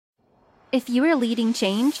If you are leading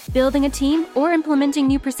change, building a team, or implementing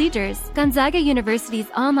new procedures, Gonzaga University's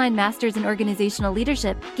online Masters in Organizational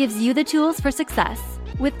Leadership gives you the tools for success.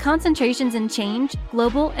 With concentrations in change,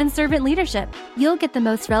 global, and servant leadership, you'll get the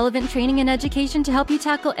most relevant training and education to help you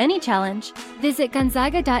tackle any challenge. Visit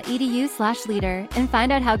gonzaga.edu/leader and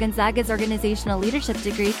find out how Gonzaga's organizational leadership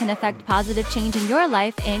degree can affect positive change in your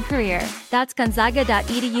life and career. That's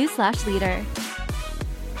gonzaga.edu/leader.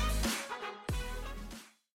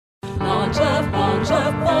 Launch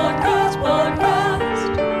podcast.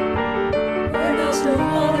 We're just a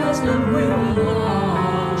podcast and we will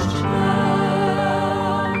launch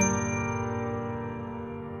now.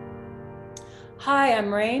 Hi,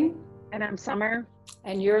 I'm Rain. And I'm Summer.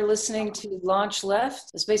 And you're listening to Launch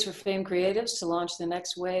Left, a space for famed creatives to launch the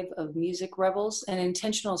next wave of music rebels, an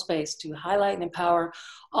intentional space to highlight and empower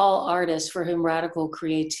all artists for whom radical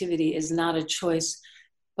creativity is not a choice,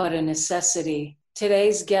 but a necessity.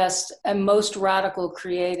 Today's guest, a most radical,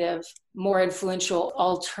 creative, more influential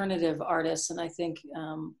alternative artist, and I think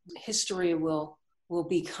history will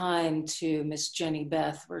be kind to Miss Jehnny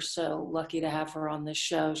Beth. We're so lucky to have her on this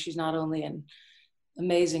show. She's not only an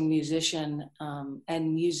amazing musician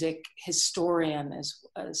and music historian,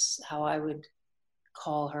 as how I would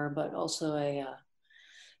call her, but also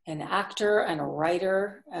an actor and a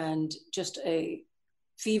writer and just a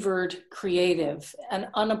fevered creative, an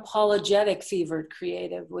unapologetic fevered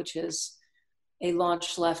creative, which is a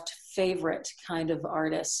Launch Left favorite kind of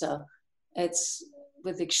artist. So it's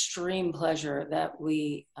with extreme pleasure that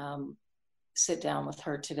we sit down with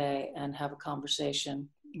her today and have a conversation.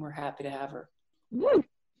 We're happy to have her. Woo.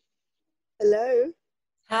 Hello.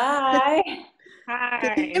 Hi. Hi.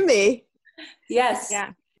 Can you hear me? Yes.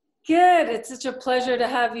 Yeah. Good. It's such a pleasure to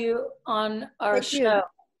have you on our Thank show. you.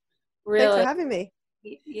 Really. Thanks for having me.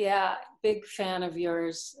 Yeah, big fan of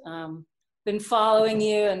yours. Been following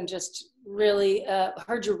you and just really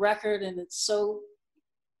heard your record, and it's so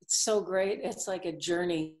great. It's like a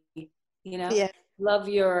journey, you know. Yeah. Love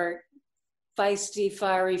your feisty,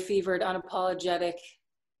 fiery, fevered, unapologetic,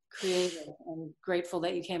 creative, and grateful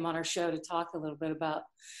that you came on our show to talk a little bit about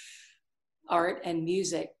art and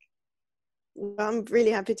music. Well, I'm really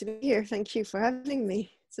happy to be here. Thank you for having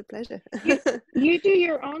me. It's a pleasure. You do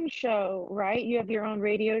your own show, right? You have your own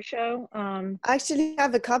radio show. I actually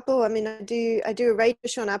have a couple. I mean, I do a radio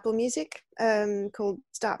show on Apple Music called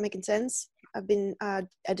Start Making Sense. I did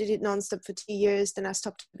it nonstop for 2 years. Then I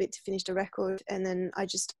stopped a bit to finish the record, and then I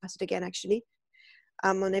just started again. Actually,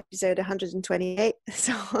 I'm on episode 128.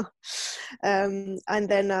 So, and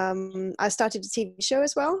then I started a TV show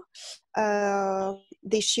as well.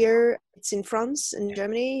 This year, it's in France and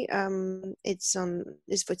Germany. It's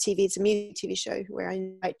for TV. It's a music TV show where I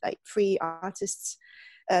invite like 3 artists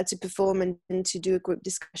to perform and to do a group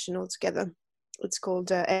discussion all together. It's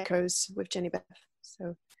called Echoes with Jehnny Beth.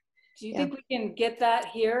 So, do you think we can get that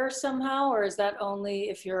here somehow, or is that only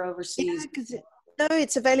if you're overseas? No,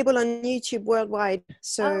 it's available on YouTube worldwide.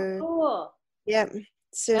 So, oh, cool. Yeah.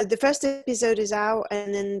 So the first episode is out,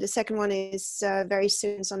 and then the second one is very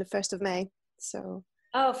soon. It's on the 1st of May. So.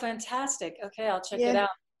 Oh, fantastic. Okay, I'll check it out.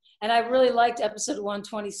 And I really liked episode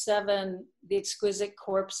 127, the exquisite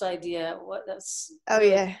corpse idea.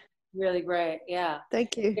 Really great. Yeah.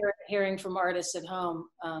 Thank you. Hearing from artists at home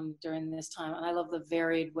during this time. And I love the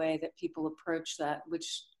varied way that people approach that,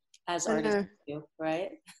 which as artists do,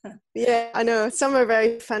 right? Yeah, I know. Some are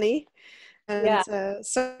very funny, and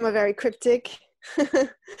some are very cryptic.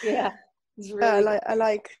 Yeah. It's really I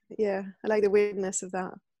like the weirdness of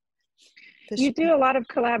that. You do a lot of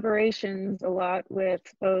collaborations, a lot with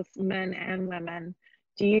both men and women.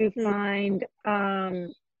 Do you find are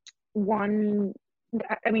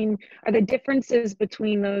the differences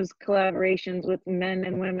between those collaborations with men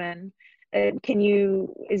and women? Can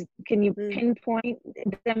you pinpoint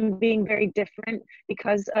them being very different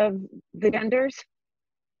because of the genders?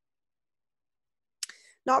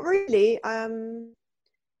 Not really.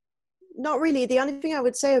 Not really. The only thing I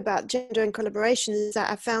would say about gender and collaboration is that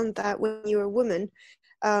I found that when you're a woman,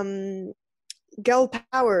 girl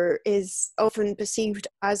power is often perceived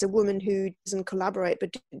as a woman who doesn't collaborate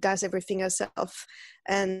but does everything herself.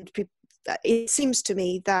 And it seems to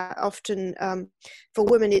me that often for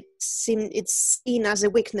women it's seen as a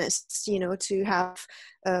weakness, you know, to have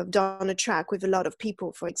done a track with a lot of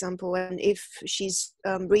people, for example. And if she's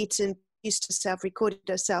written, used herself, recorded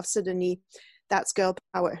herself, suddenly that's girl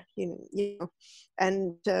power, you know.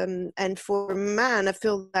 And for a man, I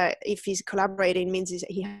feel that if he's collaborating means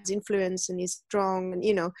he has influence and he's strong, and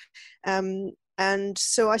you know, and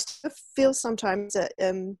so I still feel sometimes that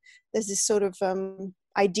there's this sort of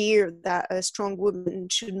idea that a strong woman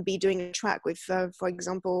shouldn't be doing a track with, for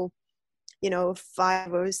example,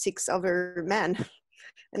 5 or 6 other men,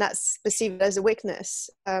 and that's perceived as a weakness.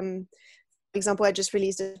 For example, I just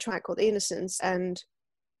released a track called Innocence, and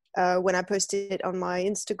when I posted it on my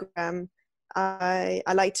Instagram, I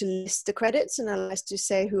like to list the credits, and I like to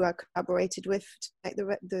say who I collaborated with to make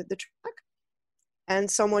the track. And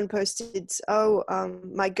someone posted,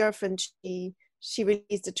 my girlfriend, she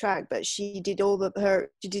released the track, but she did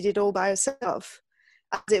it all by herself,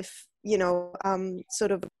 as if,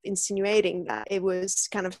 sort of insinuating that it was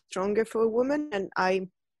kind of stronger for a woman. And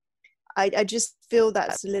I just feel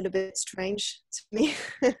that's a little bit strange to me.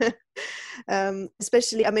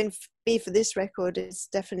 Especially, I mean, for me, for this record, it's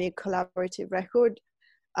definitely a collaborative record.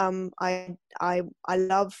 I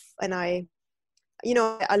love, and I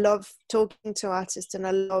love talking to artists, and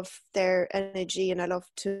I love their energy, and I love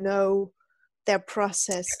to know their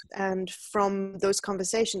process. And from those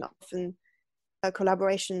conversations, often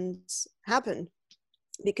collaborations happen,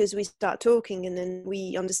 because we start talking and then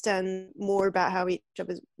we understand more about how each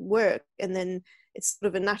other work, and then it's sort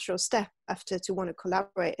of a natural step after to want to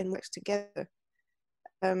collaborate and work together.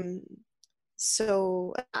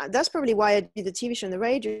 So that's probably why I do the TV show and the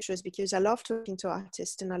radio shows, because I love talking to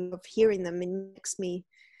artists and I love hearing them. It makes me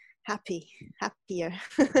happier.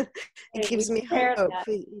 It gives me hope.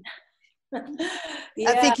 Yeah.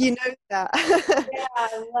 I think you know that. Yeah,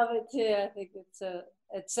 I love it too. I think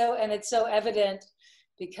it's so evident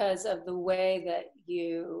because of the way that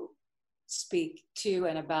you speak to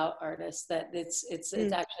and about artists, that it's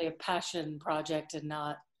actually a passion project and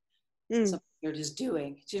not something you're just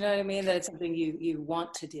doing. Do you know what I mean? That it's something you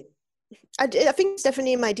want to do. I think it's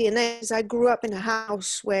definitely in my DNA, because I grew up in a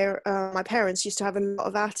house where my parents used to have a lot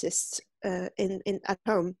of artists at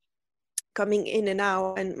home, coming in and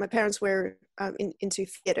out. And my parents were into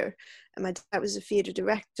theatre, and my dad was a theatre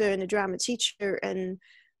director and a drama teacher, and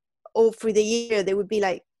all through the year there would be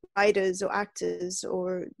like writers or actors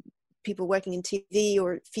or people working in TV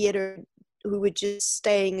or theatre who were just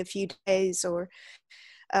staying a few days, or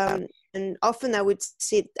and often I would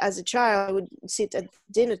sit, as a child, I would sit at the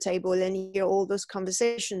dinner table and hear all those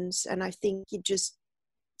conversations. And I think it's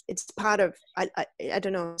part of, I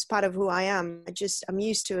don't know, it's part of who I am. I'm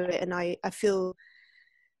used to it, and I feel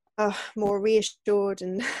more reassured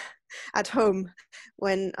and at home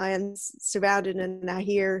when I am surrounded and I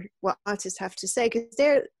hear what artists have to say, because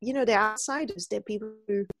they're outsiders. They're people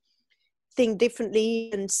who think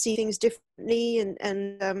differently and see things differently, and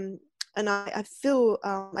I feel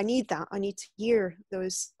I need that. I need to hear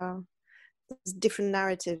those different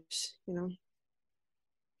narratives, Do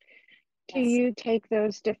you take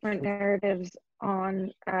those different narratives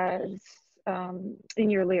on as in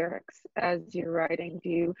your lyrics as you're writing? Do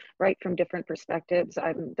you write from different perspectives?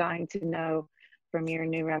 I'm dying to know from your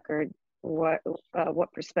new record what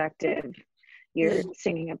perspective you're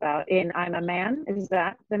singing about. In I'm a Man, is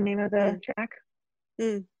that the name of the track?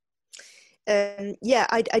 Yeah,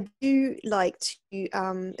 I do like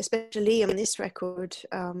to, especially on this record,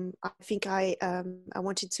 I think I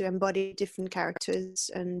wanted to embody different characters,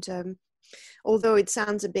 and although it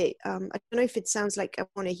sounds a bit, I don't know if it sounds like I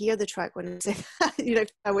want to hear the track when I say that, if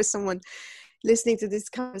I was someone listening to this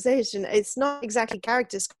conversation, it's not exactly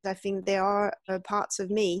characters, because I think they are parts of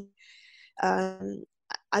me. I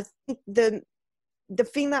think the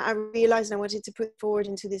thing that I realized I wanted to put forward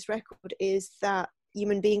into this record is that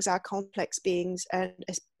human beings are complex beings, and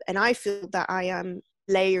I feel that I am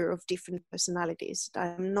a layer of different personalities.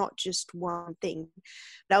 I'm not just one thing,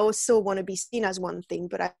 but I also want to be seen as one thing.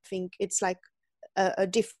 But I think it's like a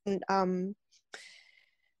different.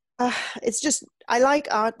 It's just, I like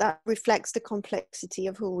art that reflects the complexity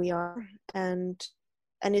of who we are, and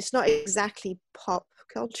it's not exactly pop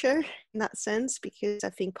culture in that sense, because I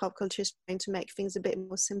think pop culture is trying to make things a bit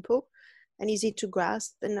more simple and easy to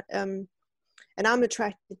grasp, and I'm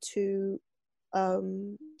attracted to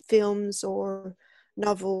films or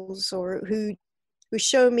novels, or who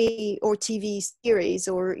show me, or TV series,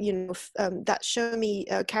 or that show me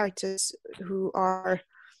characters who are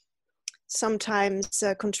sometimes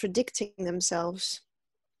contradicting themselves,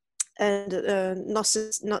 and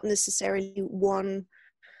not necessarily one.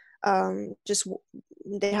 Just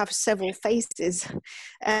they have several faces,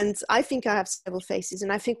 and I think I have several faces.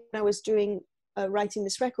 And I think when I was writing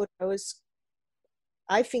this record,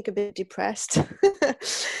 I think a bit depressed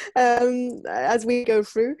as we go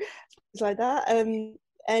through things like that, and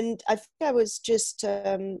I think I was just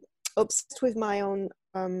obsessed with my own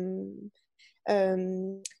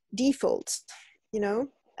defaults,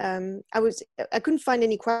 I couldn't find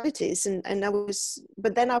any qualities, and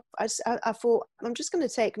but then I thought, I'm just going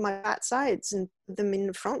to take my bad sides and put them in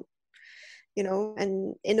the front,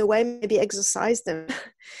 and in a way maybe exercise them.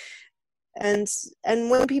 and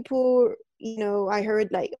when people, you know, I heard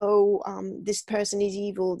like, oh, this person is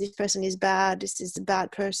evil, this person is bad, this is a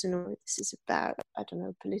bad person, or this is a bad, I don't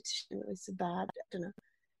know, politician, or it's a bad, I don't know.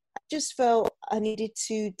 I just felt I needed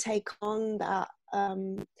to take on that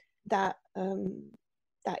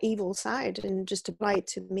that evil side and just apply it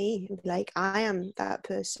to me, and be like, I am that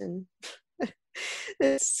person.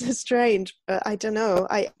 It's so strange, but I don't know.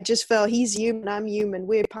 I just felt he's human, I'm human,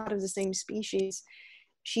 we're part of the same species.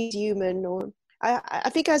 She's human, or I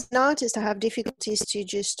think as an artist I have difficulties to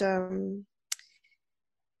just to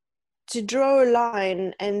draw a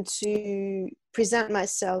line and to present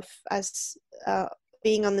myself as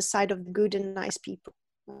being on the side of the good and nice people.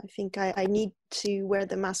 I think I need to wear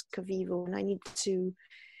the mask of evil, and I need to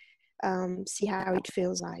see how it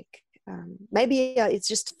feels like. Maybe it's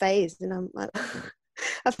just a phase, and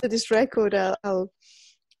after this record I'll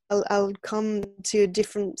come to a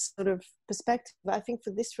different sort of perspective. But I think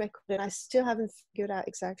for this record, and I still haven't figured out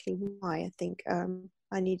exactly why, I think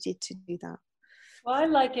I needed to do that. Well, I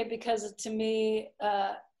like it because to me,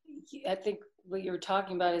 I think what you're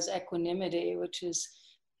talking about is equanimity, which is,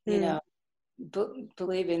 you know,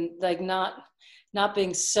 believing, like, not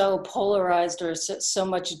being so polarized or so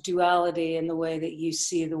much duality in the way that you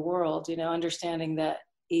see the world, you know, understanding that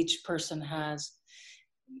each person has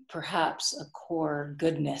perhaps a core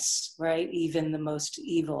goodness, right? Even the most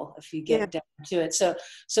evil, if you get down to it.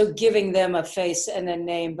 So giving them a face and a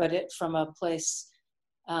name, but it from a place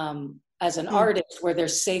as an artist where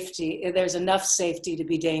there's safety, there's enough safety to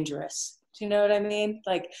be dangerous. Do you know what I mean?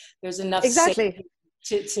 Like there's enough safety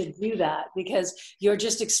to do that, because you're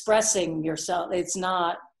just expressing yourself. It's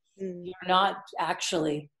not, you're not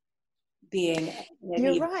actually being.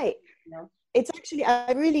 You're right. You know? It's actually,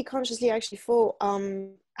 I really consciously actually thought,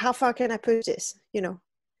 how far can I push this, you know,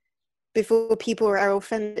 before people are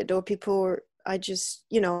offended, or people I just,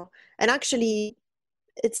 you know, and actually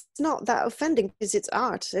it's not that offending because it's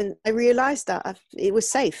art. And I realized that it was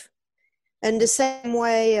safe. And the same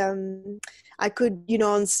way I could, you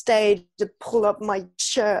know, on stage pull up my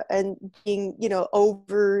shirt and being, you know,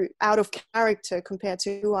 out of character compared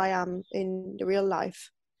to who I am in the real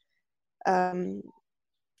life. I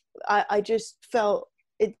just felt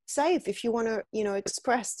it's safe if you want to, you know,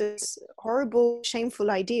 express those horrible, shameful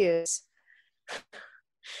ideas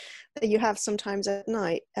that you have sometimes at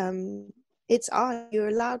night. It's art, you're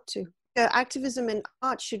allowed to. Activism and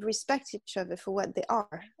art should respect each other for what they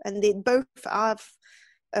are, and they both have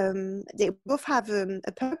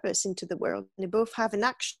a purpose into the world, and they both have an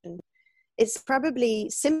action. It's probably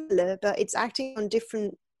similar, but it's acting on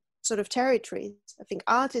different sort of territories. I think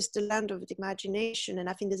art is the land of the imagination, and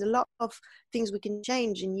I think there's a lot of things we can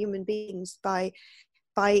change in human beings by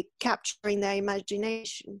capturing their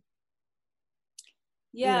imagination.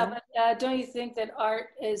 Yeah, you know? But don't you think that art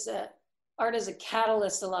is a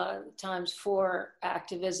catalyst a lot of times for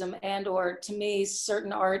activism, and or to me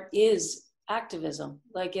certain art is activism.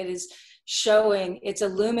 Like it is showing, it's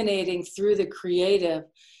illuminating through the creative,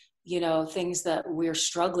 you know, things that we're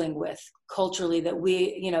struggling with culturally, that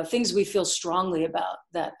we, you know, things we feel strongly about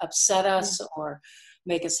that upset us or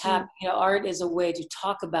make us happy. You know, art is a way to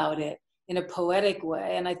talk about it in a poetic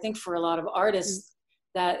way. And I think for a lot of artists,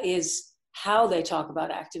 that is how they talk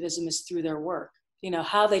about activism, is through their work. You know,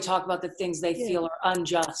 how they talk about the things they feel are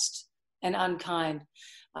unjust and unkind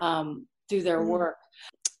through their work.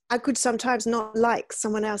 I could sometimes not like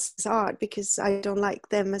someone else's art because I don't like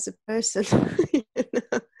them as a person. You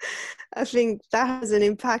know? I think that has an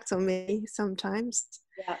impact on me sometimes.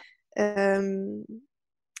 Yeah.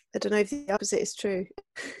 I don't know if the opposite is true.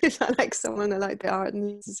 If I like someone, I like their art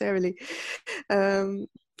necessarily.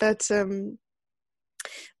 But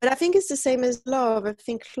I think it's the same as love. I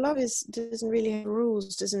think love doesn't really have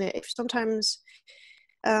rules, doesn't it? If sometimes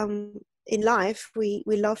in life we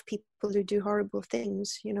love people who do horrible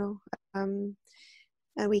things, you know, and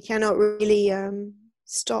we cannot really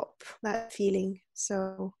stop that feeling.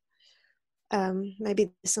 So maybe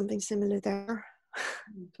there's something similar there. I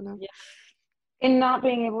don't know. Yeah. In not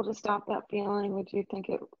being able to stop that feeling, would you think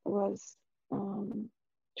it was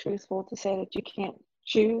truthful to say that you can't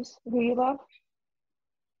choose who you love?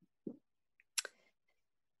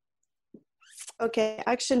 Okay,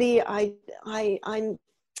 actually, I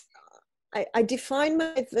define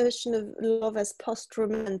my version of love as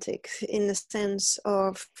post-romantic, in the sense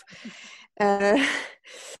of I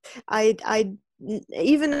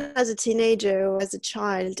even as a teenager or as a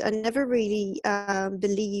child, I never really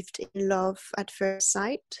believed in love at first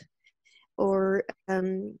sight, or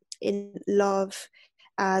in love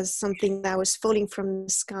as something that was falling from the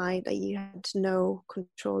sky that you had no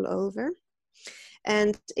control over.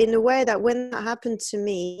 And in a way that when that happened to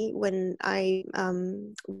me, when I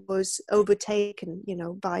was overtaken, you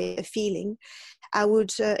know, by a feeling, I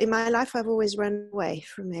would, in my life, I've always run away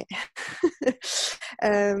from it.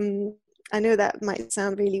 I know that might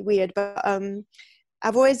sound really weird, but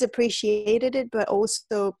I've always appreciated it, but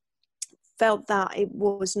also felt that it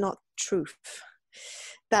was not truth.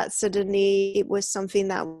 That suddenly it was something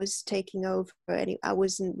that was taking over, and I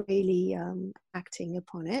wasn't really acting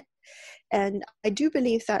upon it. And I do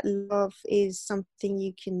believe that love is something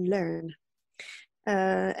you can learn,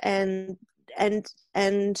 and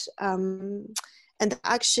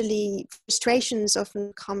actually frustrations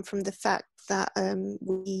often come from the fact that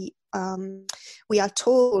we are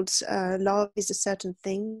told love is a certain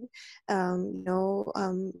thing,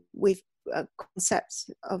 with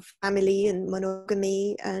concepts of family and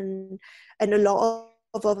monogamy and a lot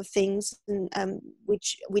of other things,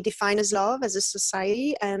 which we define as love as a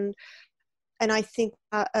society. And I think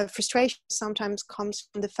frustration sometimes comes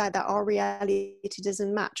from the fact that our reality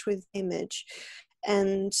doesn't match with image,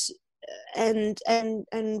 and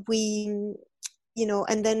we, you know,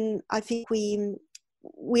 and then I think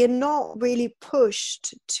we're not really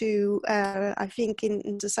pushed to I think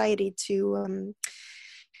in society to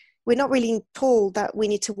we're not really told that we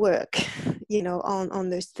need to work, you know,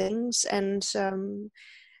 on those things. And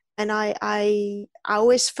I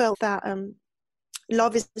always felt that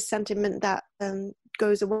love is the sentiment that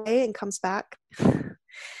goes away and comes back.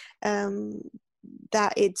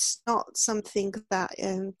 That it's not something that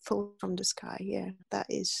falls from the sky. Yeah, that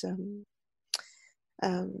is.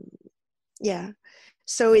 Yeah.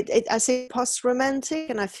 So I say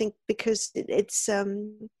post-romantic, and I think because it's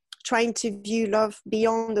trying to view love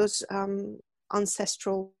beyond those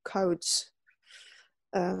ancestral codes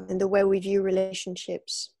and the way we view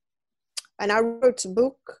relationships. And I wrote a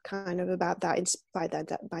book kind of about that,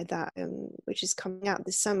 inspired by that, which is coming out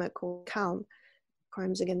this summer, called Calm: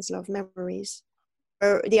 Crimes Against Love Memories.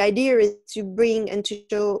 The idea is to bring and to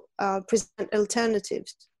show, present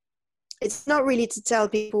alternatives. It's not really to tell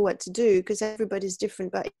people what to do, because everybody's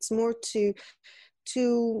different, but it's more to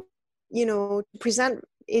you know, present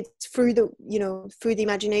it through the, you know, through the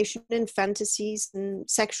imagination and fantasies and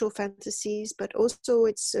sexual fantasies, but also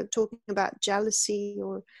it's talking about jealousy,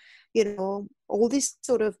 or, you know, all these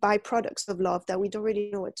sort of byproducts of love that we don't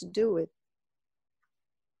really know what to do with.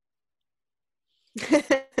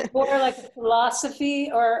 More like a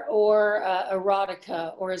philosophy or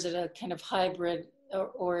erotica, or is it a kind of hybrid,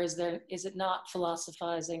 or is it not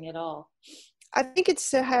philosophizing at all? I think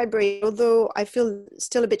it's a hybrid, although I feel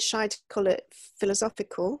still a bit shy to call it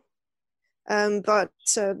philosophical. But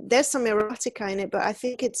there's some erotica in it, but I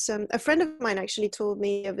think it's a friend of mine actually told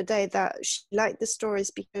me the other day that she liked the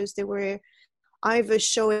stories because they were either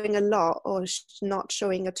showing a lot or not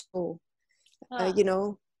showing at all. You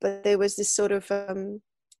know, but there was this sort of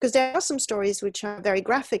because there are some stories which are very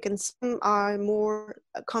graphic, and some are more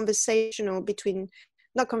conversational between,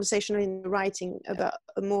 not conversational in the writing, but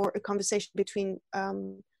a conversation between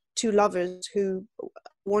two lovers who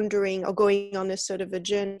wandering or going on a sort of a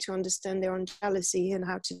journey to understand their own jealousy and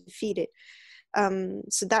how to defeat it.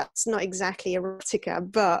 So that's not exactly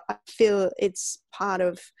erotica, but I feel it's part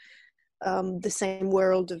of the same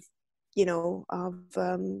world of, you know,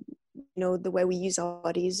 the way we use our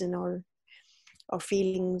bodies and our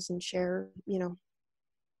feelings and share, you know.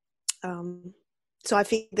 So I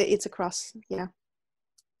think that it's across, yeah,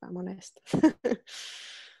 if I'm honest.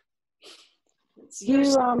 You're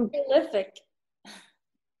so prolific.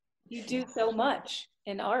 You do so much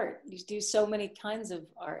in art. You do so many kinds of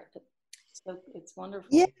art. So it's wonderful.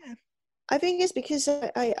 Yeah, I think it's because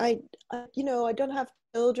I you know, I don't have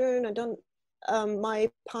children. I don't. My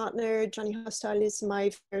partner Jehnny is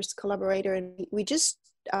my first collaborator, and we just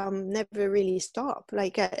never really stop.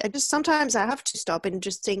 Like I just sometimes I have to stop and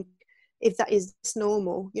just think if that is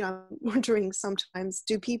normal. You know, I'm wondering sometimes,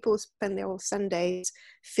 do people spend their whole Sundays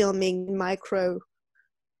filming micro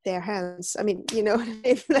their hands? I mean, you know,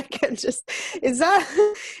 like just is that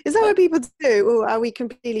what people do, or are we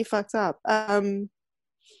completely fucked up? I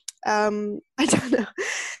don't know,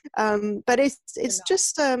 but it's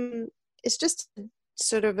just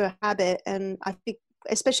sort of a habit, and I think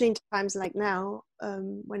especially in times like now,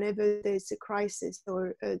 whenever there's a crisis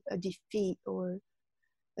or a defeat or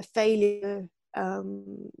a failure,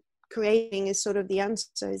 creating is sort of the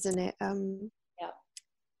answer, isn't it? Yeah.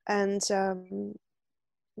 And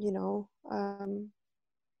you know,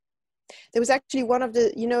 there was actually one of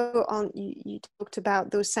the, you know, you talked about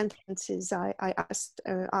those sentences I asked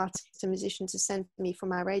artists and musicians to send me for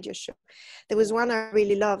my radio show. There was one I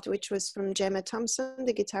really loved, which was from Gemma Thompson,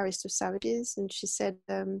 the guitarist of Savages, and she said,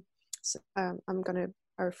 So, I'm going to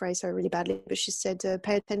paraphrase her really badly, but she said,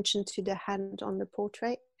 pay attention to the hand on the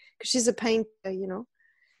portrait, because she's a painter, you know.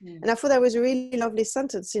 And I thought that was a really lovely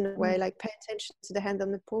sentence in a way, like pay attention to the hand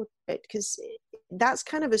on the portrait, because that's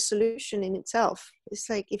kind of a solution in itself. It's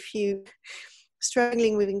like if you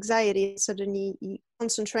struggling with anxiety and suddenly you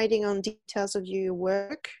concentrating on details of your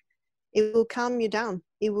work, it will calm you down.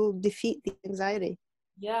 It will defeat the anxiety.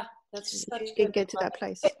 Yeah, that's such you can get to that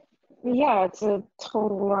place. Yeah, it's a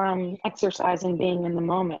total exercise in being in the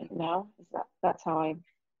moment. No, that's how I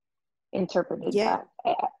interpreted that.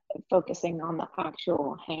 Focusing on the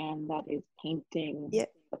actual hand that is painting the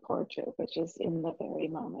portrait, which is in the very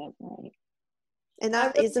moment, right? And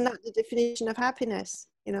that isn't that the definition of happiness,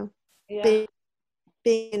 you know? Yeah.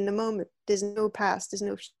 Being in the moment. There's no past, there's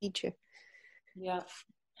no future. Yeah.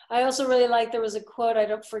 I also really like, there was a quote, I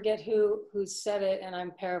don't forget who said it, and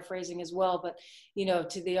I'm paraphrasing as well, but you know,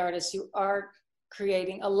 to the artists who are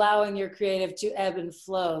creating, allowing your creative to ebb and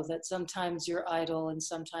flow, that sometimes you're idle and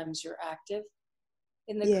sometimes you're active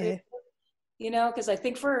in the creative, you know, because I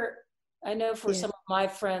think I know for some of my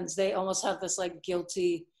friends, they almost have this like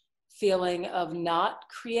guilty feeling of not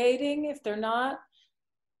creating if they're not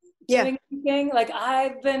doing anything. Like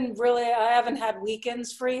I haven't had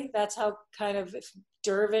weekends free. That's how kind of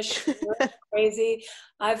dervish, crazy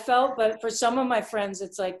I've felt. But for some of my friends,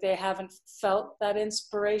 it's like they haven't felt that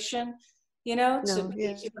inspiration, you know, to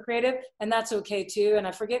be super creative. And that's okay too. And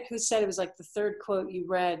I forget who said, it was like the third quote you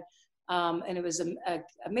read. And it was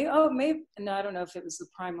maybe, no, I don't know if it was the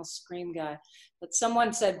Primal Scream guy, but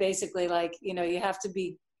someone said basically like, you know, you have to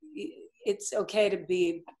be, it's okay to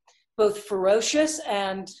be both ferocious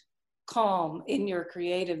and calm in your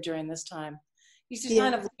creative during this time. You just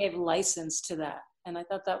kind of gave license to that. And I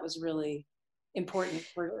thought that was really important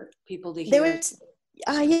for people to hear.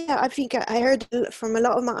 I think I heard from a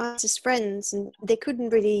lot of my artist friends, and they couldn't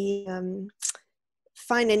really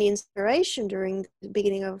find any inspiration during the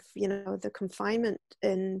beginning of, you know, the confinement.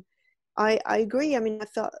 And I agree. I mean, I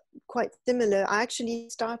felt quite similar. I actually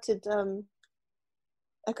started,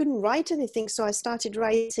 I couldn't write anything, so I started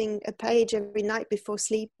writing a page every night before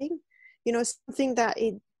sleeping. You know, something that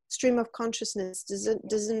stream of consciousness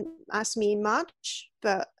doesn't ask me much,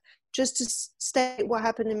 but just to state what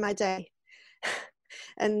happened in my day.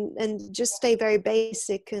 and just stay very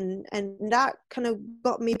basic, and that kind of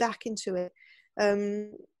got me back into it.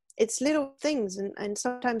 It's little things, and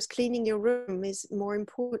sometimes cleaning your room is more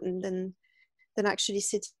important than actually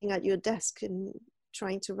sitting at your desk and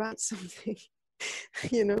trying to write something.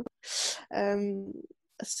 You know.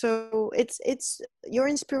 So it's your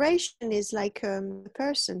inspiration is like a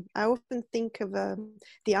person. I often think of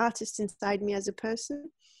the artist inside me as a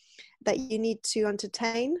person that you need to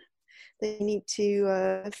entertain, that you need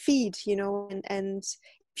to feed, you know, and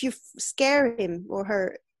if you scare him or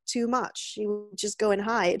her too much, he will just go and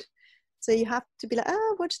hide. So you have to be like,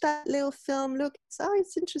 oh, watch that little film, look,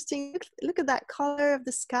 it's interesting, look at that color of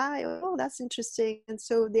the sky, oh, that's interesting. And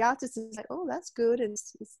so the artist is like, oh, that's good, and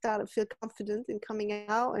start to feel confident in coming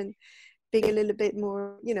out and being a little bit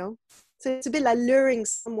more, you know. So it's a bit like luring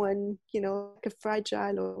someone, you know, like a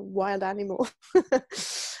fragile or wild animal.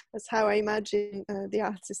 That's how I imagine the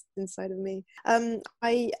artist inside of me.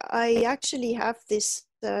 I actually have this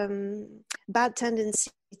bad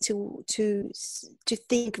tendency to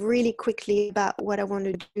think really quickly about what I want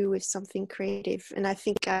to do with something creative, and I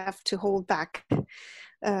think I have to hold back. It's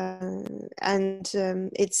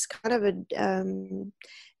kind of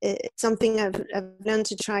it's something I've learned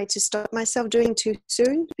to try to stop myself doing too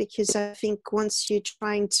soon, because I think once you're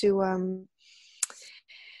trying to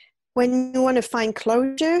when you want to find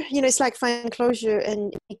closure, you know, it's like finding closure,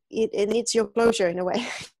 and it needs your closure in a way.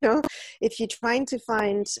 You know, if you're trying to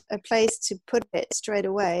find a place to put it straight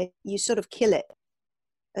away, you sort of kill it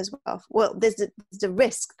as well. Well, there's the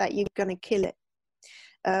risk that you're going to kill it.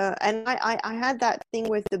 And I had that thing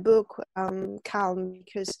with the book Calm,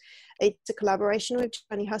 because it's a collaboration with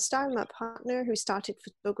Jehnny, my partner, who started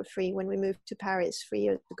photography when we moved to Paris 3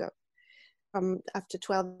 years ago. After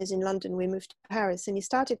 12 years in London, we moved to Paris, and he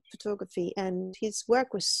started photography, and his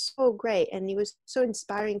work was so great, and he was so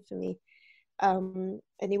inspiring for me. And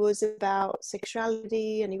it was about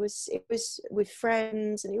sexuality, and it was with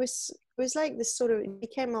friends, and it was like this sort of, it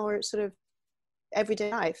became our sort of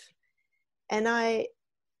everyday life. And I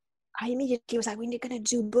immediately was like, when are you going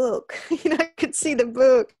to do book? You know, I could see the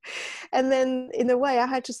book. And then in a way I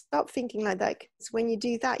had to stop thinking like that, because when you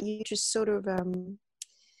do that, you just sort of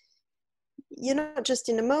you're not just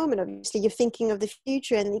in the moment, obviously, you're thinking of the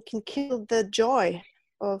future, and it can kill the joy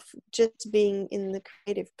of just being in the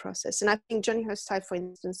creative process. And I think Jehnny, for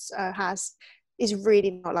instance, is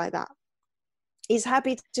really not like that. is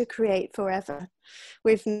happy to create forever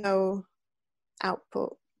with no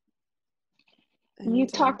output. You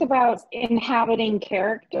talked about inhabiting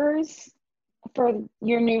characters for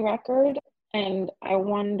your new record, and I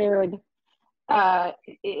wondered,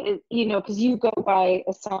 you know, because you go by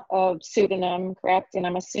a pseudonym, correct? And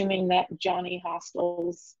I'm assuming that Johnny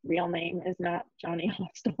Hostel's real name is not Johnny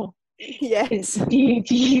Hostel. Yes. Do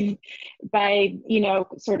you, by, you know,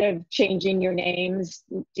 sort of changing your names,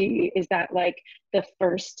 is that like the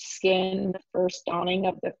first skin, the first dawning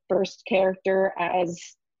of the first character as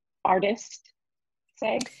artist,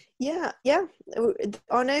 say? Yeah.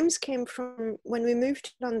 Our names came from when we moved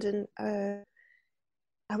to London.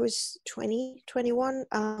 I was 20, 21,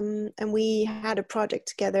 and we had a project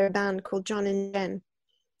together, a band called John and Jen.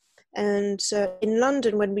 And in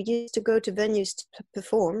London, when we used to go to venues to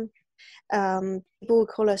perform, people would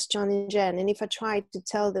call us John and Jen. And if I tried to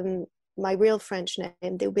tell them my real French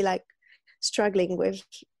name, they would be like struggling with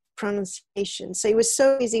pronunciation. So it was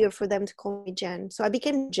so easier for them to call me Jen. So I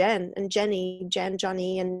became Jen and Jehnny, Jen,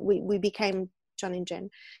 Johnny, and we became John and Jen.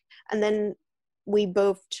 And then we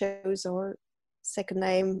both chose our second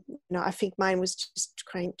name. You know, I think mine was just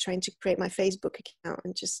trying to create my Facebook account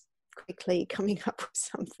and just quickly coming up with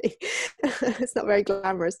something. It's not very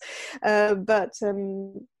glamorous, but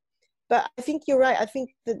I think you're right. I think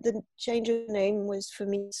that the change of name was for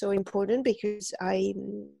me so important because I,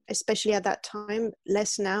 especially at that time,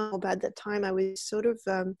 less now, but at that time I was sort of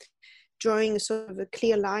drawing sort of a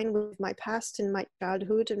clear line with my past and my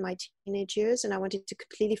childhood and my teenage years, and I wanted to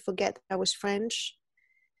completely forget that I was French.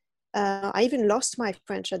 I even lost my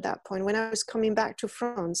French at that point. When I was coming back to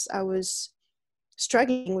France, I was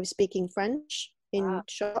struggling with speaking French in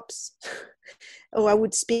shops, or I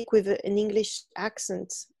would speak with an English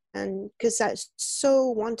accent, and because I so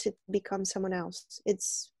wanted to become someone else.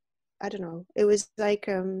 I don't know, it was like,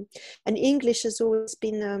 and English has always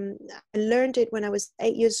been, I learned it when I was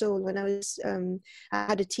 8 years old, when I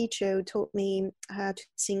had a teacher who taught me how to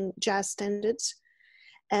sing jazz standards.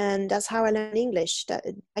 And that's how I learned English,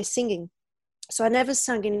 by singing. So I never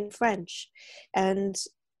sung in French. And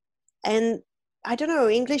I don't know,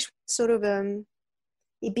 English sort of,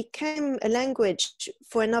 it became a language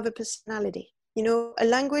for another personality. You know, a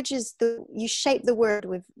language is you shape the word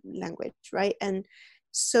with language, right? And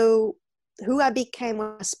so who I became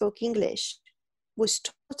when I spoke English was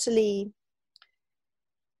totally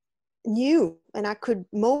new, and I could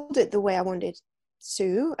mold it the way I wanted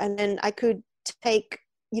to. And then I could take,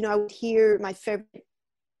 you know, I would hear my favorite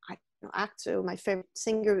actor, my favorite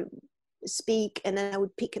singer speak, and then I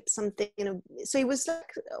would pick up something, you know. So it was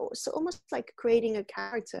like, so almost like creating a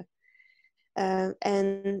character,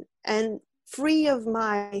 and free of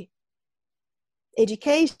my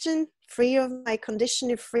education, free of my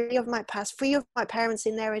conditioning, free of my past, free of my parents'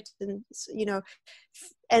 inheritance, you know.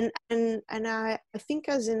 And I think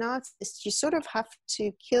as an artist, you sort of have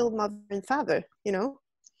to kill mother and father, you know.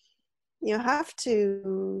 You have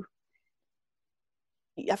to,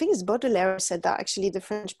 I think it's Baudelaire who said that, actually, the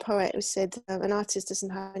French poet, who said an artist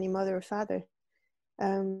doesn't have any mother or father.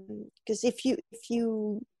 Because if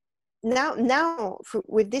you now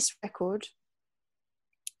with this record,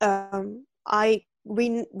 I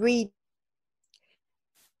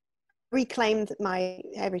reclaimed my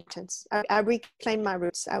inheritance. I reclaimed my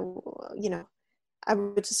roots. I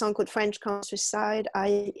wrote a song called French Countryside.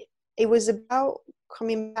 It was about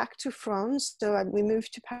coming back to France. So we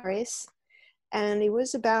moved to Paris, and it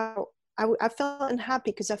was about, I felt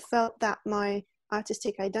unhappy because I felt that my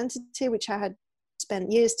artistic identity, which I had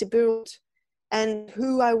spent years to build, and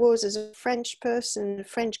who I was as a French person, a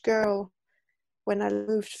French girl, when I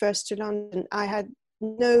moved first to London, I had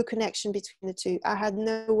no connection between the two. I had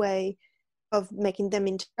no way of making them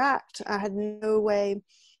interact. I had no way.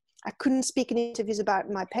 I couldn't speak in interviews about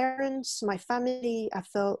my parents, my family. I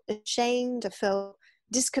felt ashamed. I felt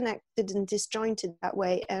disconnected and disjointed that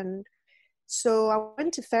way. And so I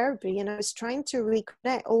went to therapy, and I was trying to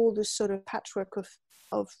reconnect all this sort of patchwork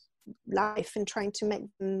of life and trying to make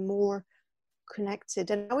them more connected.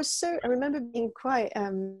 And I remember being quite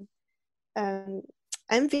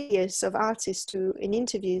envious of artists who in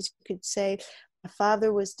interviews could say, my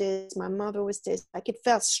father was this, my mother was this. Like, it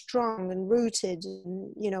felt strong and rooted,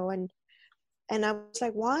 and, you know, and I was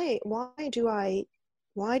like, why did I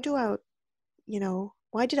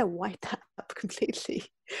wipe that up completely?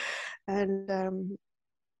 And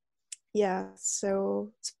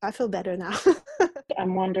so I feel better now.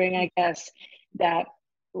 I'm wondering, I guess, that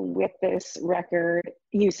with this record,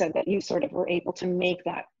 you said that you sort of were able to make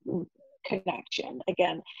that connection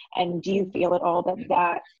again. And do you feel at all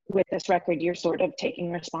that with this record, you're sort of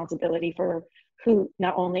taking responsibility for who,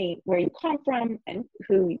 not only where you come from and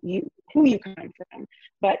who you come from,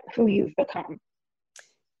 but who you've become.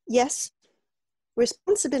 Yes,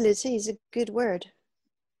 responsibility is a good word.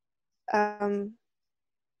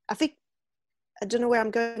 I think, I don't know where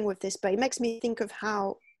I'm going with this, but it makes me think of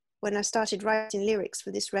how when I started writing lyrics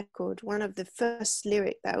for this record, one of the first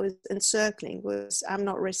lyric that I was encircling was, "I'm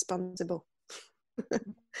not responsible."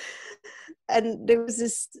 And there was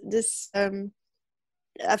this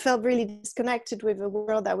I felt really disconnected with a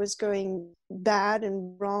world that was going bad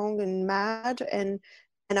and wrong and mad, and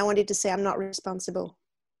I wanted to say, "I'm not responsible."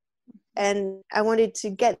 And I wanted to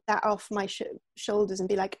get that off my shoulders and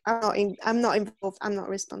be like, I'm not involved, I'm not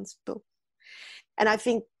responsible. And I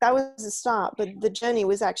think that was the start, but the journey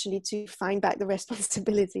was actually to find back the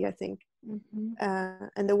responsibility, I think. Mm-hmm.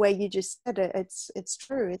 And the way you just said it, it's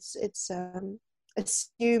true. It's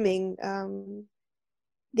assuming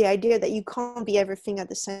the idea that you can't be everything at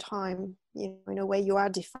the same time. You know, in a way, you are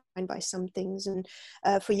defined by some things. And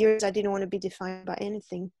for years, I didn't want to be defined by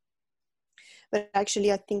anything. But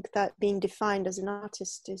actually, I think that being defined as an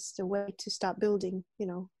artist is the way to start building. You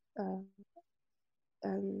know.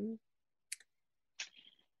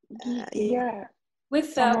 Yeah.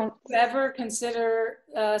 With that, would you ever consider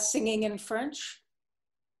singing in French?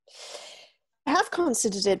 I have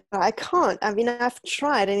considered it, but I can't. I mean, I've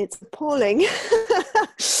tried, and it's appalling.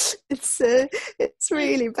 It's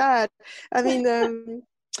really bad. I mean,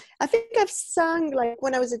 I think I've sung, like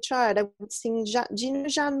when I was a child, I would sing. Do you know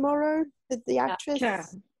Jeanne Moreau, the actress? Yeah.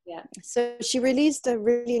 Yeah. So she released a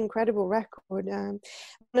really incredible record. One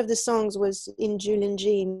of the songs was In Jules and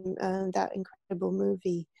Jean, that incredible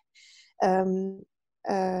movie. And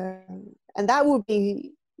that would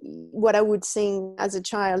be what I would sing as a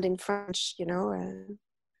child in French, you know.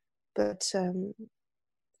 But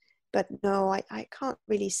no, I can't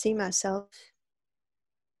really see myself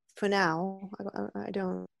for now. I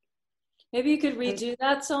don't. Maybe you could redo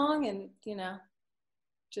that song and, you know,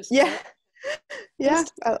 just yeah. Yeah.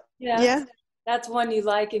 Yeah. That's one you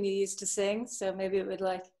like and you used to sing. So maybe it would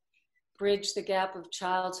like bridge the gap of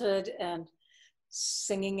childhood and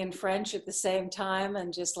singing in French at the same time,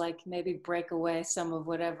 and just like maybe break away some of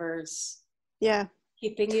whatever's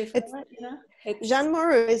keeping you from it, you know? Jeanne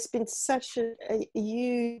Moreau has been such a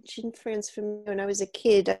huge influence for me when I was a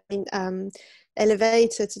kid. I mean,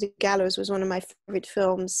 Elevator to the Gallows was one of my favorite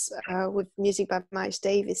films, with music by Miles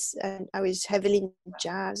Davis, and I was heavily into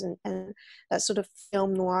jazz and that sort of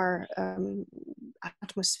film noir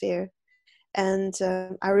atmosphere. And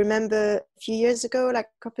I remember a few years ago, like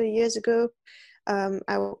a couple of years ago,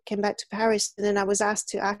 I came back to Paris, and then I was asked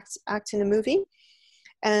to act in a movie.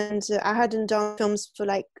 And I hadn't done films for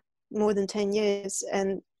like more than 10 years.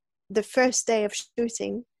 And the first day of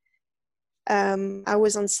shooting, I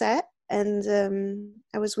was on set, and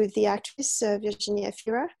I was with the actress, Virginie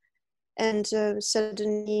Efira. And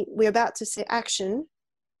suddenly we're about to say action.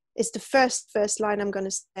 It's the first line I'm going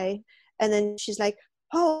to say. And then she's like,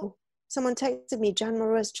 "Oh, someone texted me, Jeanne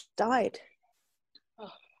Moreau has just died."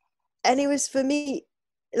 Oh. And it was for me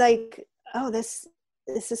like, oh, this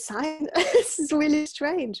is a sign. This is really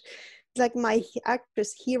strange. It's like my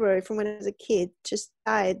actress hero from when I was a kid just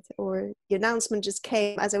died, or the announcement just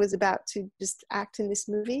came as I was about to just act in this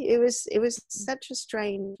movie. It was such a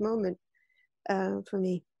strange moment for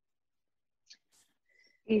me.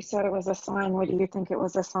 You said it was a sign. What do you think it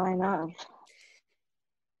was a sign of?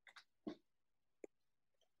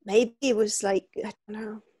 Maybe it was like, I don't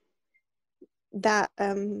know, that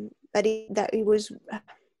it was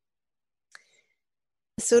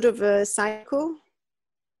sort of a cycle.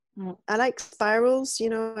 I like spirals, you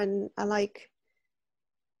know, and I like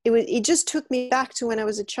it just took me back to when I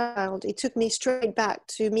was a child. It took me straight back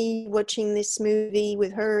to me watching this movie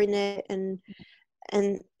with her in it, and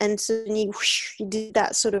suddenly whoosh, he did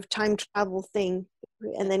that sort of time travel thing,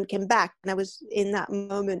 and then came back, and I was in that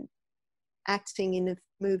moment acting in a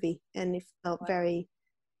movie, and it felt very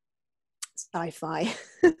sci-fi.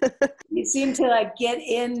 You seem to like get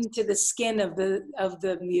into the skin of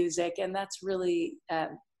the music, and that's really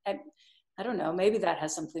I don't know, maybe that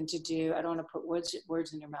has something to do, I don't want to put words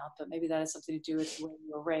in your mouth, but maybe that has something to do with the way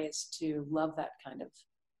you were raised to love that kind of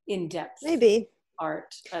in-depth maybe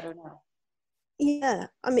art. I don't know. Yeah,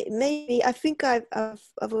 I mean, maybe. I think I've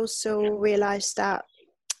also realized that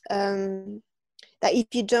that if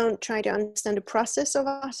you don't try to understand the process of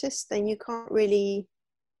artists, then you can't really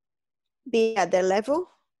be at their level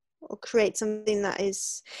or create something that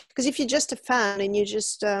is, because if you're just a fan and you're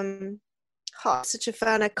just such a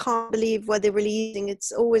fan, I can't believe what they're releasing,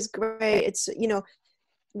 it's always great, it's, you know,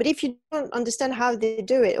 but if you don't understand how they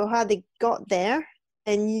do it or how they got there,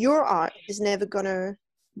 then your art is never gonna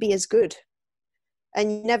be as good.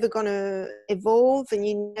 and you're never going to evolve, and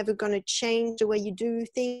you're never going to change the way you do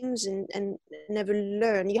things, and never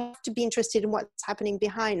learn. You have to be interested in what's happening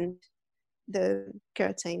behind the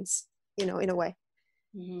curtains, you know, in a way.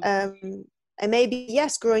 And maybe,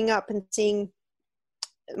 yes, growing up and seeing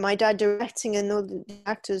my dad directing and all the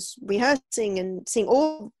actors rehearsing and seeing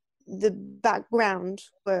all the background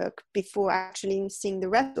work before actually seeing the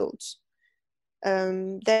results,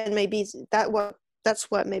 then maybe that's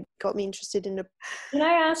what maybe got me interested in the. Can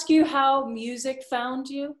I ask you how music found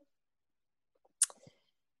you?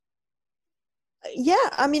 Yeah,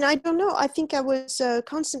 I mean, I don't know. I think I was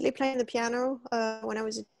constantly playing the piano when I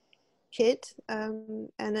was a kid, and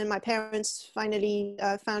then my parents finally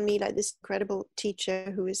found me like this incredible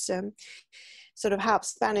teacher who was sort of half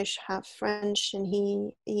Spanish, half French, and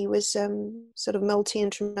he was sort of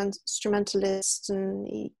multi-instrumentalist, and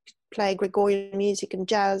he could play Gregorian music and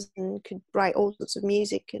jazz, and could write all sorts of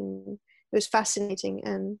music, and it was fascinating.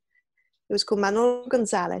 And it was called Manuel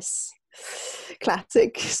Gonzalez,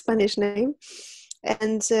 classic Spanish name.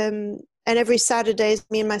 And every Saturday,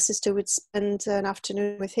 me and my sister would spend an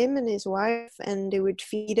afternoon with him and his wife, and they would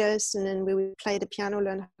feed us, and then we would play the piano,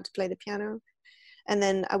 learn how to play the piano. And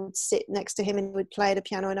then I would sit next to him and he would play the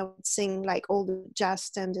piano, and I would sing like all the jazz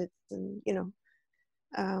standards, and, you know,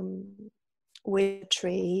 Willow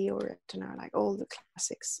Tree, or I don't know, like all the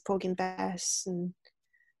classics, Porgy and Bess. And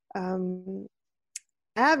I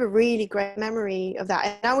have a really great memory of that.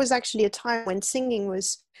 And that was actually a time when singing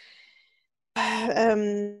was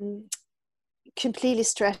completely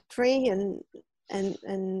stress-free and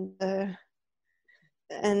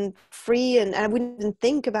free, and I wouldn't even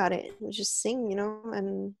think about it. I would just sing, you know.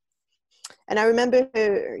 And I remember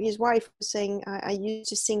his wife was saying, I used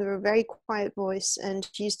to sing with a very quiet voice, and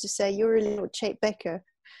she used to say, "You're a little Chet Baker,"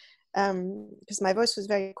 because my voice was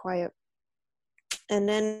very quiet. And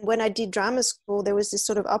then when I did drama school, there was this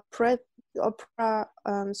sort of opera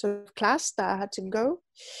sort of class that I had to go.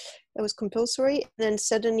 It was compulsory. And then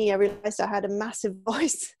suddenly I realized I had a massive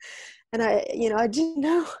voice, and I didn't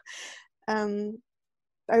know.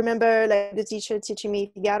 I remember like the teacher teaching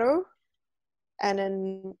me Figaro, and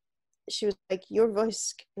then she was like, "Your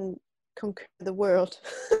voice can conquer the world."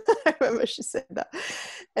 I remember she said that,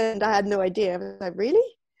 and I had no idea. I was like,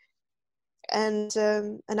 "Really?" And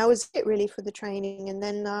that was it really for the training. And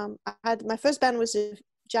then I had my first band was a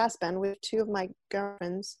jazz band with two of my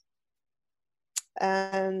girlfriends,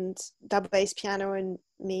 and double bass, piano, and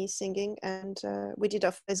me singing. And we did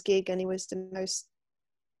our first gig, and it was the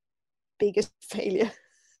biggest failure,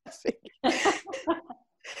 I think.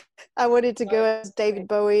 I wanted to go as David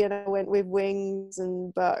Bowie, and I went with Wings,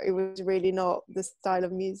 but it was really not the style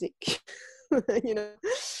of music, you know.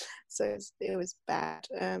 So it was bad.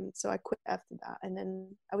 So I quit after that, and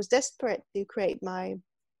then I was desperate to create my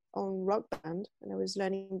own rock band, and I was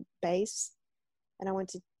learning bass, and I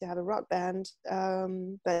wanted to have a rock band,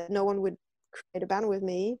 but no one would create a band with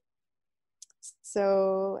me.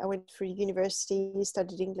 So I went through university,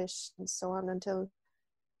 studied English, and so on until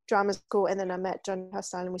drama school, and then I met Johnny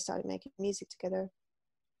Hostile, and we started making music together.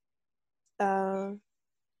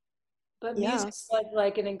 But music was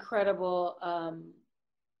like an incredible,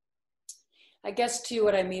 I guess too,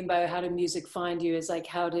 what I mean by how did music find you is like,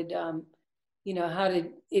 how did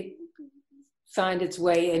it find its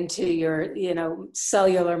way into your, you know,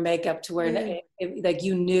 cellular makeup to where like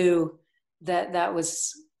you knew that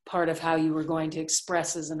was part of how you were going to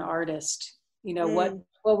express as an artist, you know.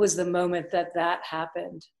 What was the moment that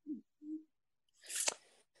happened?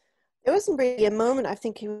 It wasn't really a moment. I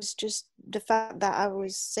think it was just the fact that I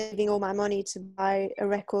was saving all my money to buy a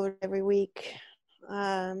record every week.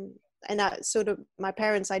 And that sort of, my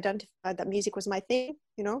parents identified that music was my thing,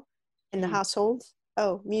 you know, in the household.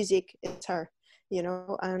 Oh, music is her, you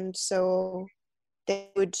know. And so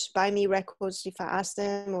they would buy me records if I asked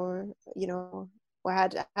them, or, you know, I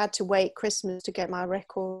had to wait Christmas to get my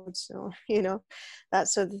records, or, you know, that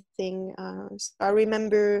sort of thing. So I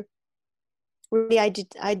remember really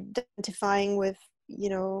identifying with, you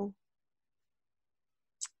know,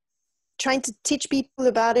 trying to teach people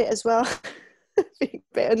about it as well. Being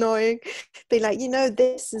a bit annoying, being like, you know,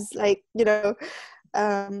 this is like, you know,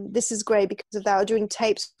 this is great because of that. Or doing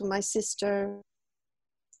tapes with my sister.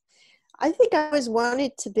 I think I always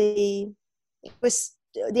wanted to be, it was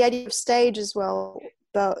the idea of stage as well,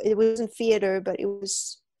 but it wasn't theater, but it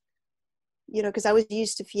was, you know, because I was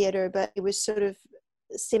used to theater, but it was sort of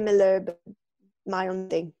similar, but my own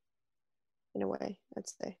thing in a way, I'd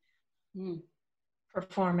say.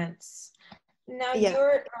 Performance. Now Yeah.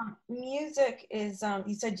 your music is,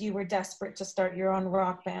 you said you were desperate to start your own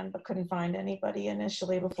rock band, but couldn't find anybody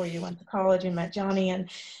initially before you went to college and met Jehnny. And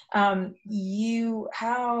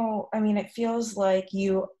it feels like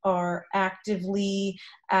you are actively,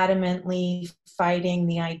 adamantly fighting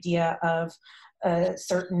the idea of a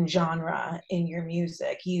certain genre in your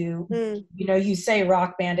music. You know, you say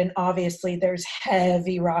rock band, and obviously there's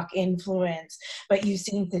heavy rock influence, but you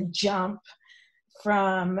seem to jump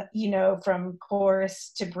from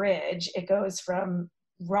chorus to bridge. It goes from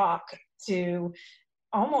rock to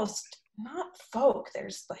almost not folk.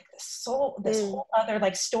 There's like this whole other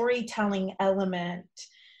like storytelling element.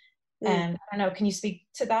 And I don't know, can you speak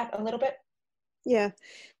to that a little bit? Yeah.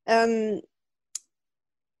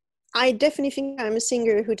 I definitely think I'm a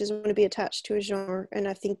singer who doesn't want to be attached to a genre, and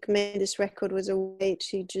I think maybe this record was a way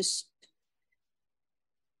to just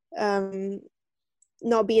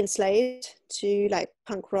not be enslaved to like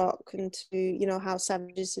punk rock and to, you know, how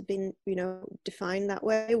Savages have been, you know, defined that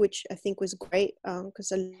way, which I think was great,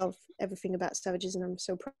 because I love everything about Savages and I'm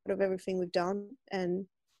so proud of everything we've done. And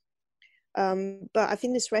but I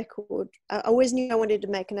think this record, I always knew I wanted to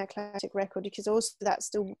make an eclectic record, because also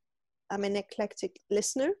I'm an eclectic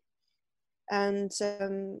listener. And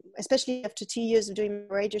especially after 2 years of doing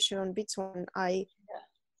my radio show on Beats One,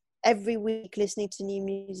 every week listening to new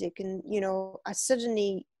music, and you know, I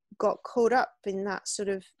suddenly got caught up in that sort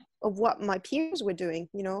of what my peers were doing,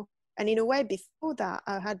 you know. And in a way, before that,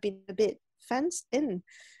 I had been a bit fenced in,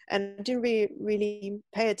 and I didn't really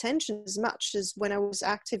pay attention as much as when I was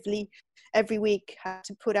actively every week had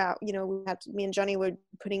to put out, you know, me and Jehnny were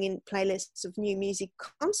putting in playlists of new music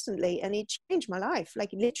constantly, and it changed my life.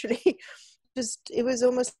 Like literally, it was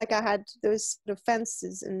almost like I had those sort of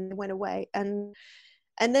fences and went away.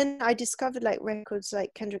 And then I discovered like records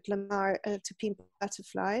like Kendrick Lamar, To Pimp a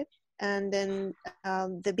Butterfly, and then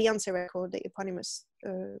the Beyonce record, the eponymous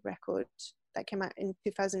record that came out in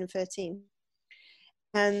 2013.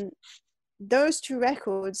 And those two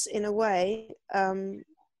records, in a way,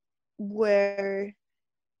 were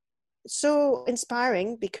so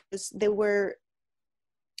inspiring because they were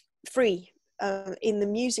free in the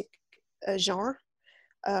music genre.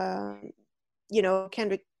 You know,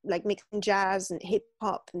 Kendrick like mixing jazz and hip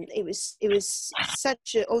hop, and it was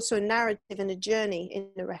such also a narrative and a journey in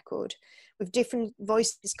the record with different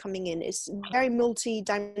voices coming in. It's very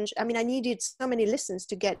multi-dimensional. I mean, I needed so many listens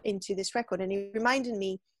to get into this record, and it reminded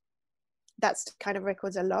me that's the kind of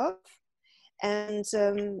records I love. And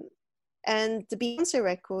the Beyonce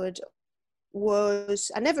record was,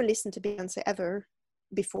 I never listened to Beyonce ever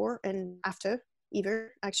before and after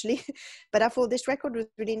either, actually. But I thought this record was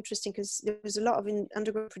really interesting because there was a lot of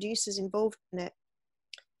underground producers involved in it,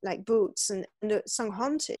 like Boots and the song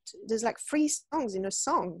Haunted. There's like 3 songs in a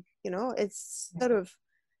song, you know. It's sort of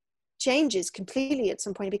changes completely at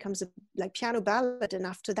some point. It becomes a like piano ballad, and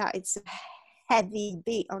after that it's a heavy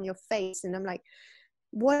beat on your face, and I'm like,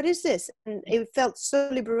 what is this? And it felt so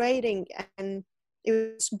liberating, and it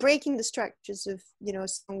was breaking the structures of, you know,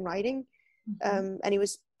 songwriting. And it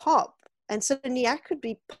was pop, and suddenly I could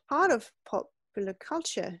be part of popular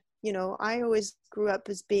culture. You know, I always grew up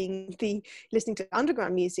as being listening to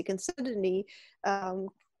underground music, and suddenly,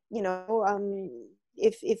 you know,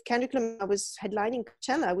 if Kendrick Lamar was headlining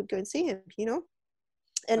Coachella, I would go and see him. You know,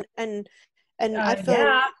 and I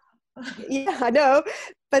felt, yeah, I know,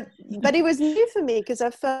 but it was new for me because I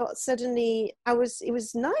felt suddenly it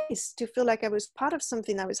was nice to feel like I was part of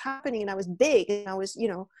something that was happening, and I was big, and I was, you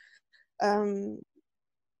know.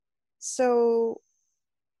 So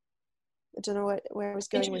I don't know where I was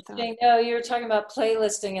going with that. No, you were talking about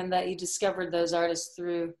playlisting and that you discovered those artists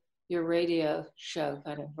through your radio show,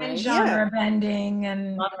 kind of, right? And genre bending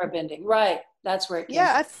and genre bending, right? That's where it came.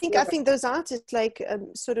 Yeah, I think those artists like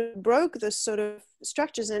sort of broke those sort of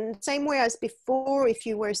structures, and same way as before, if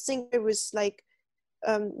you were a singer, it was like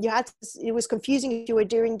it was confusing if you were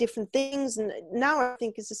doing different things, and now I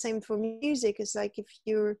think it's the same for music. It's like if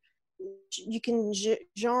you can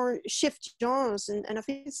shift genres, and I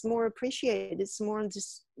think it's more appreciated. It's more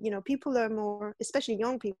just, you know, people are more, especially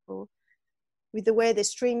young people, with the way they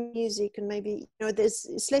stream music, and maybe, you know,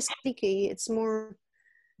 it's less cliquey, it's more,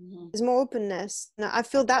 there's more openness, and I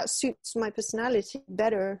feel that suits my personality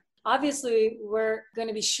better. Obviously, we're going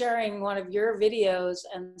to be sharing one of your videos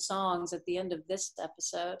and songs at the end of this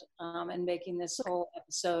episode, and making this whole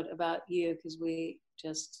episode about you, because we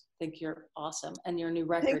just think you're awesome, and your new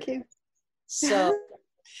record. Thank you. So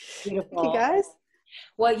beautiful. Thank you, guys.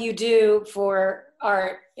 What you do for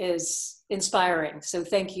art is inspiring. So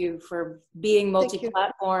thank you for being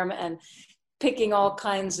multi-platform and picking all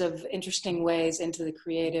kinds of interesting ways into the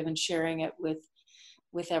creative and sharing it with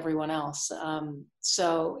with everyone else.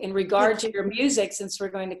 So in regard to your music, since we're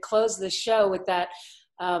going to close the show with that,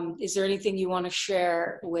 is there anything you want to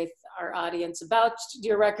share with our audience about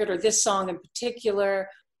your record or this song in particular?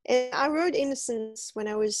 I wrote Innocence when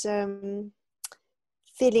I was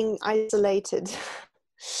feeling isolated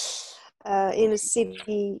in a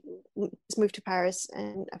city. Just moved to Paris,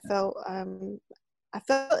 and I felt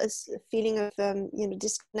a feeling of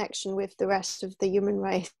disconnection with the rest of the human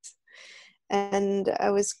race, and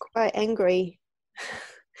I was quite angry.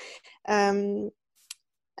 And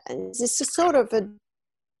it's a sort of a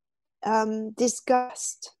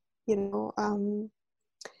disgust,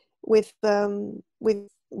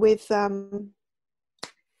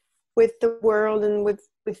 with the world and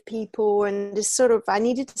with people, and just sort of I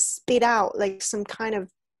needed to spit out like some kind of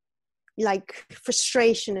like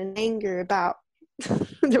frustration and anger about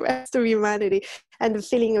the rest of humanity, and the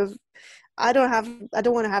feeling of I don't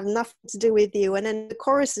want to have nothing to do with you. And then the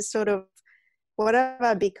chorus is sort of, whatever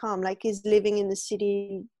I become, like, is living in the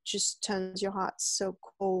city just turns your heart so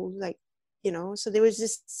cold, like, so there was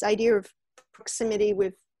this idea of proximity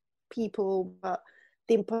with people, but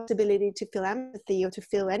the impossibility to feel empathy or to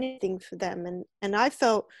feel anything for them. And I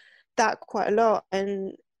felt that quite a lot,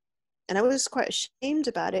 and I was quite ashamed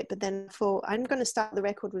about it. But then I thought, I'm going to start the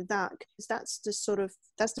record with that, because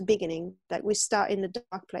that's the beginning. Like, we start in a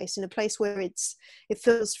dark place, in a place where it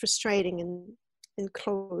feels frustrating and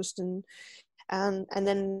closed, and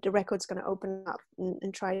then the record's going to open up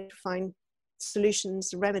and try to find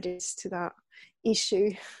solutions, remedies to that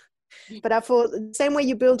issue. But I thought, the same way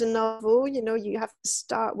you build a novel, you have to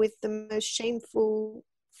start with the most shameful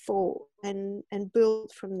thought and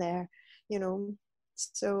build from there,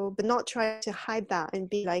 so, but not try to hide that and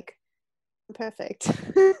be like, I'm perfect.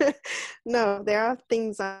 No, there are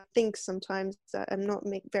things I think sometimes that I'm not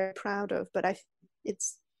very proud of, but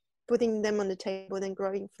it's putting them on the table and then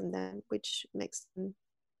growing from them, which makes them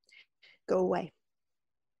go away.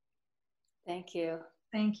 Thank you.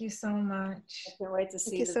 Thank you so much. I can't wait to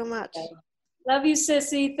see. Thank you so much. Love you,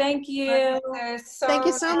 Sissy. Thank you. Thank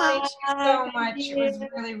you so much. So much. It was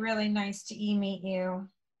really, really nice to meet you.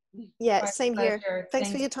 Yeah, My same pleasure. here.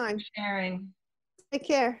 Thanks for your time. For sharing. Take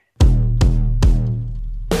care.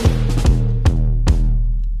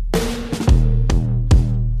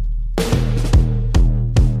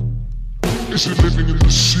 Is it living in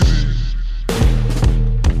the city?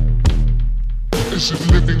 Is it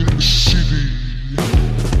living in the city?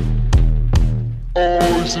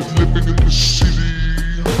 Oh, is it living in the city?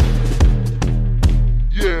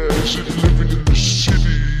 Yeah, is it living in the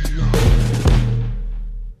city?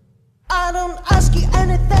 I don't ask you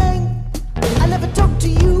anything, I never talk to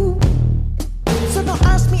you, so don't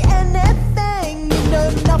ask me anything, you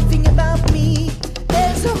know nothing about me.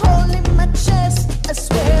 There's a hole in my chest, I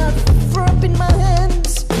swear I throw up in my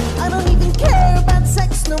hands. I don't even care about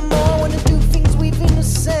sex no more, wanna do things with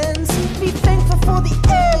innocence. Be thankful for the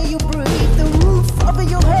air you breathe, the roof over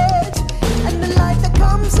your head, and the light that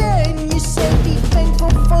comes in. You say be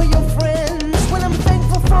thankful for your friends. Well, I'm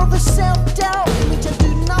thankful for the self-doubt in which I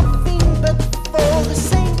do nothing but for the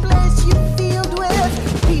same place you filled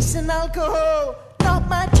with peace and alcohol. Not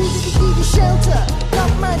my duty to give you shelter,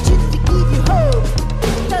 not my duty to give you hope.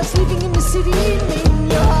 Does living in the city mean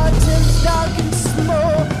your heart turns dark and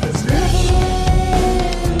small? It's living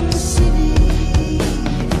in the city,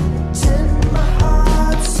 turn my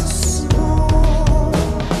heart so small.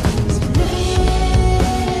 It's living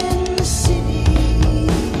in the city,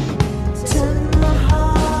 turn my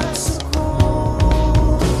heart so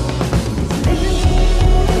cold. It's living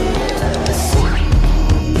in the city,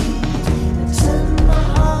 turn my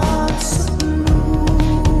heart so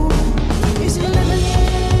blue. Is it living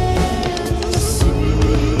in the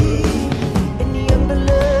city, in the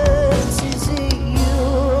ambulance, is it you?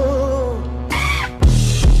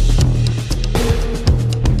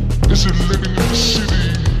 Is it living in the city?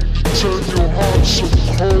 Turn your heart so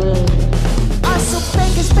cold. I saw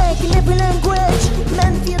beggars beg in every language,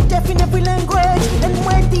 men feel deaf in every language, and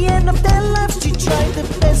when the end of their lives to try the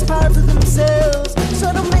best part of themselves.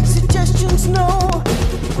 So don't make suggestions, no,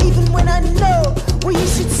 even when I know what you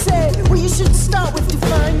should say, what you should start with to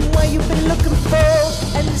find what you've been looking for.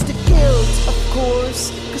 And it's the guilt, of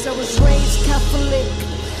course, cause I was raised Catholic,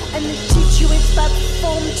 and they teach you it's that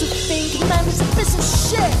form to think man is a piece of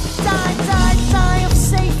shit. Die of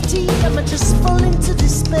safety. Am I just fall into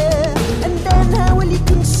despair? And then how will you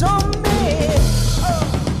console me?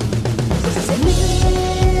 Living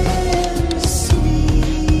in the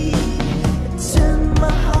city, turn my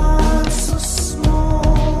heart so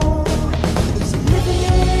small. Living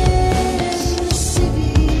in the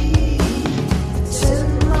city, turn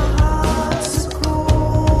my heart so cold.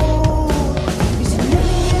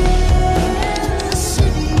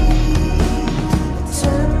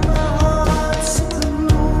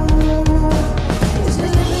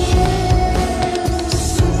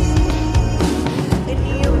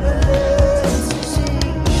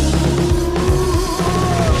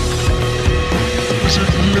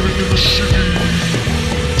 city,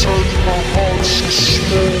 turn my heart so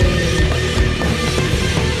small?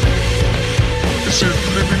 Is it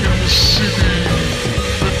living in the city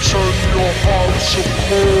that turn your heart so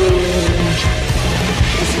cold?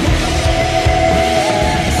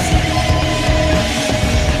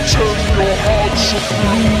 Turn your heart so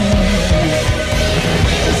blue?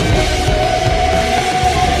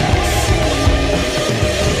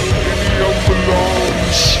 Any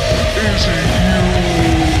unbelongs, is it you?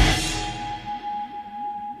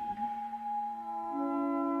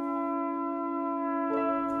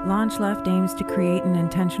 Launch Left aims to create an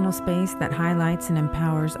intentional space that highlights and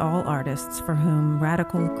empowers all artists for whom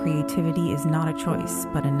radical creativity is not a choice,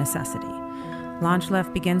 but a necessity. Launch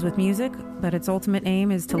Left begins with music, but its ultimate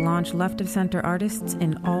aim is to launch left-of-center artists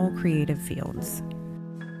in all creative fields.